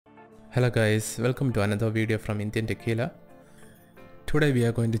Hello guys, welcome to another video from Indian Tequila. Today we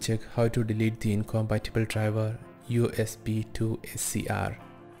are going to check how to delete the incompatible driver Usb2ser.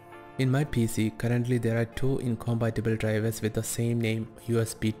 In my PC, currently there are two incompatible drivers with the same name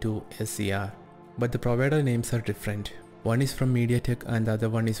Usb2ser, but the provider names are different. One is from MediaTek and the other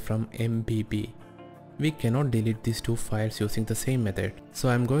one is from MBB. We cannot delete these two files using the same method, so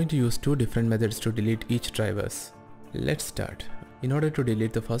I am going to use two different methods to delete each drivers. Let's start. In order to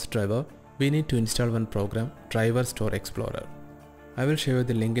delete the first driver, we need to install one program, Driver Store Explorer. I will share you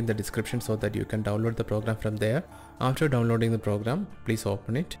the link in the description so that you can download the program from there. After downloading the program, please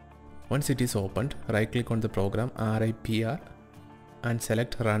open it. Once it is opened, right click on the program RIPR and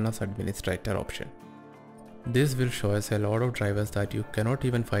select Run as Administrator option. This will show us a lot of drivers that you cannot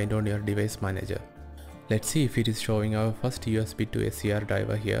even find on your device manager. Let's see if it is showing our first Usb2ser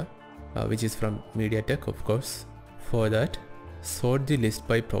driver here, which is from MediaTek, of course. For that, sort the list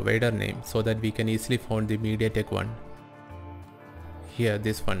by provider name so that we can easily find the MediaTek one. Here,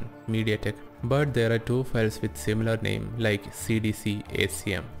 this one, MediaTek, but there are two files with similar name like CDC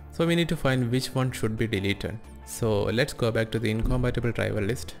ACM. So we need to find which one should be deleted. So let's go back to the incompatible driver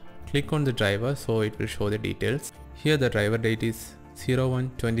list. Click on the driver so it will show the details. Here the driver date is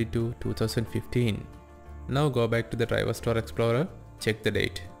 01/22/2015. Now go back to the Driver Store Explorer, check the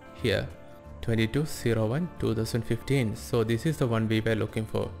date. Here, 22/01/2015. So this is the one we were looking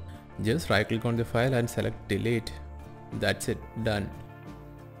for. Just right click on the file and select delete. That's it, done.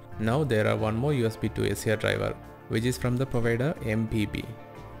 Now there are one more Usb2ser driver, which is from the provider MBB.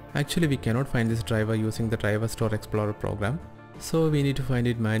 Actually we cannot find this driver using the Driver Store Explorer program, so we need to find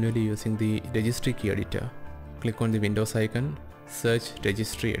it manually using the registry key editor. Click on the Windows icon, search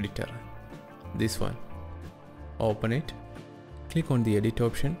registry editor. This one. Open it. Click on the edit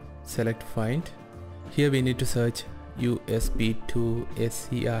option. Select find. Here we need to search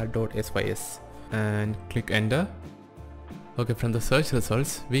usb2ser.sys and click enter. Okay, from the search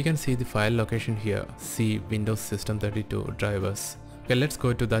results we can see the file location here, C Windows System 32 drivers. Okay, let's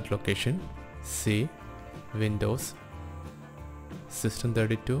go to that location. C Windows System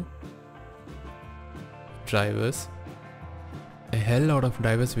 32 drivers. A hell lot of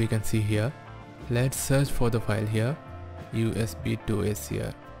drivers we can see here. Let's search for the file here,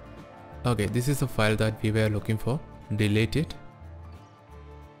 usb2ser. Okay, this is the file that we were looking for. Delete it.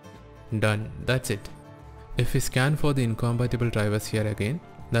 Done. That's it. If we scan for the incompatible drivers here again,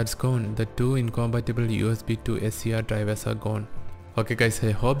 that's gone. The two incompatible usb2ser drivers are gone. Okay guys,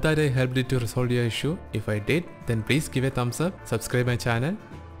 I hope that I helped you to resolve your issue. If I did, then please give a thumbs up, subscribe my channel.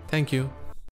 Thank you.